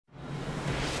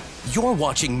You're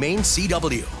watching Maine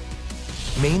CW.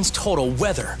 Maine's total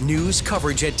weather news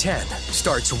coverage at 10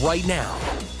 starts right now.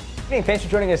 Hey, thanks for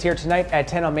joining us here tonight at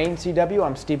 10 on Maine CW.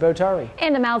 I'm Steve Otari.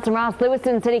 And I'm Allison Ross.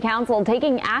 Lewiston City Council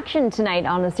taking action tonight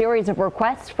on a series of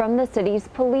requests from the city's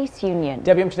police union.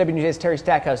 WMTW News' Terry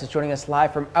Stackhouse is joining us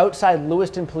live from outside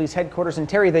Lewiston Police Headquarters. And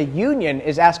Terry, the union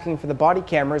is asking for the body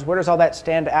cameras. Where does all that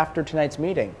stand after tonight's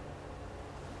meeting?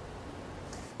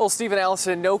 Well, Steve and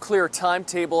Allison, no clear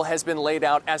timetable has been laid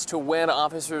out as to when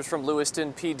officers from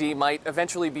Lewiston PD might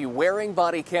eventually be wearing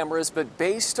body cameras, but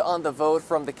based on the vote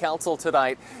from the council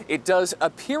tonight, it does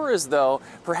appear as though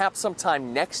perhaps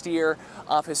sometime next year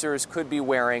officers could be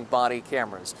wearing body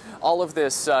cameras. All of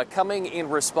this coming in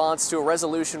response to a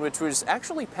resolution which was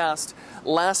actually passed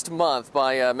last month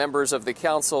by members of the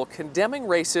council condemning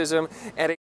racism and